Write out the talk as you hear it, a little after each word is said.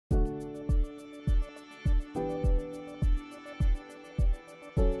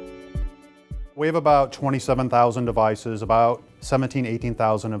We have about 27,000 devices, about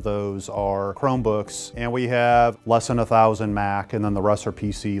 18,000 of those are Chromebooks, and we have less than 1,000 Mac, and then the rest are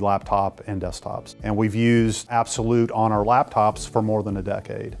PC, laptop, and desktops. And we've used Absolute on our laptops for more than a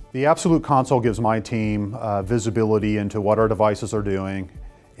decade. The Absolute console gives my team visibility into what our devices are doing,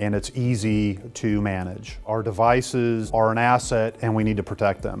 and it's easy to manage. Our devices are an asset and we need to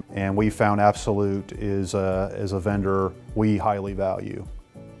protect them. And we found Absolute is a vendor we highly value.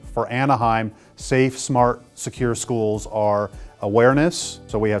 For Anaheim, safe, smart, secure schools are awareness.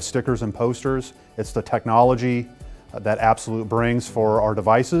 So we have stickers and posters. It's the technology that Absolute brings for our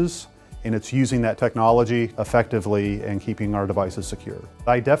devices, and it's using that technology effectively and keeping our devices secure.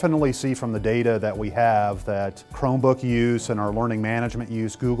 I definitely see from the data that we have that Chromebook use and our learning management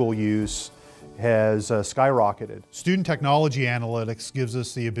use, Google use, has skyrocketed. Student technology analytics gives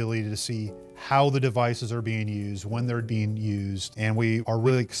us the ability to see how the devices are being used, when they're being used, and we are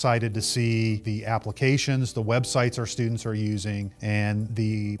really excited to see the applications, the websites our students are using, and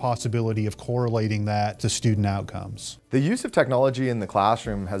the possibility of correlating that to student outcomes. The use of technology in the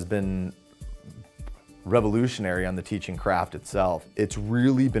classroom has been revolutionary on the teaching craft itself. It's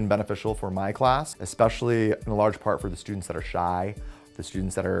really been beneficial for my class, especially in a large part for the students that are shy, the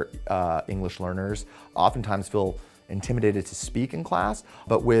students that are English learners, oftentimes feel intimidated to speak in class,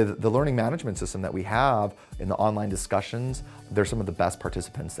 but with the learning management system that we have in the online discussions, they're some of the best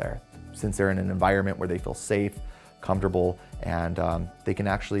participants there, since they're in an environment where they feel safe, comfortable, and they can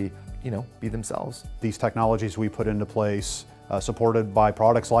actually, be themselves. These technologies we put into place, supported by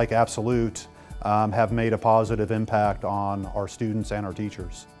products like Absolute, have made a positive impact on our students and our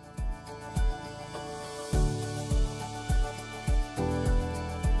teachers.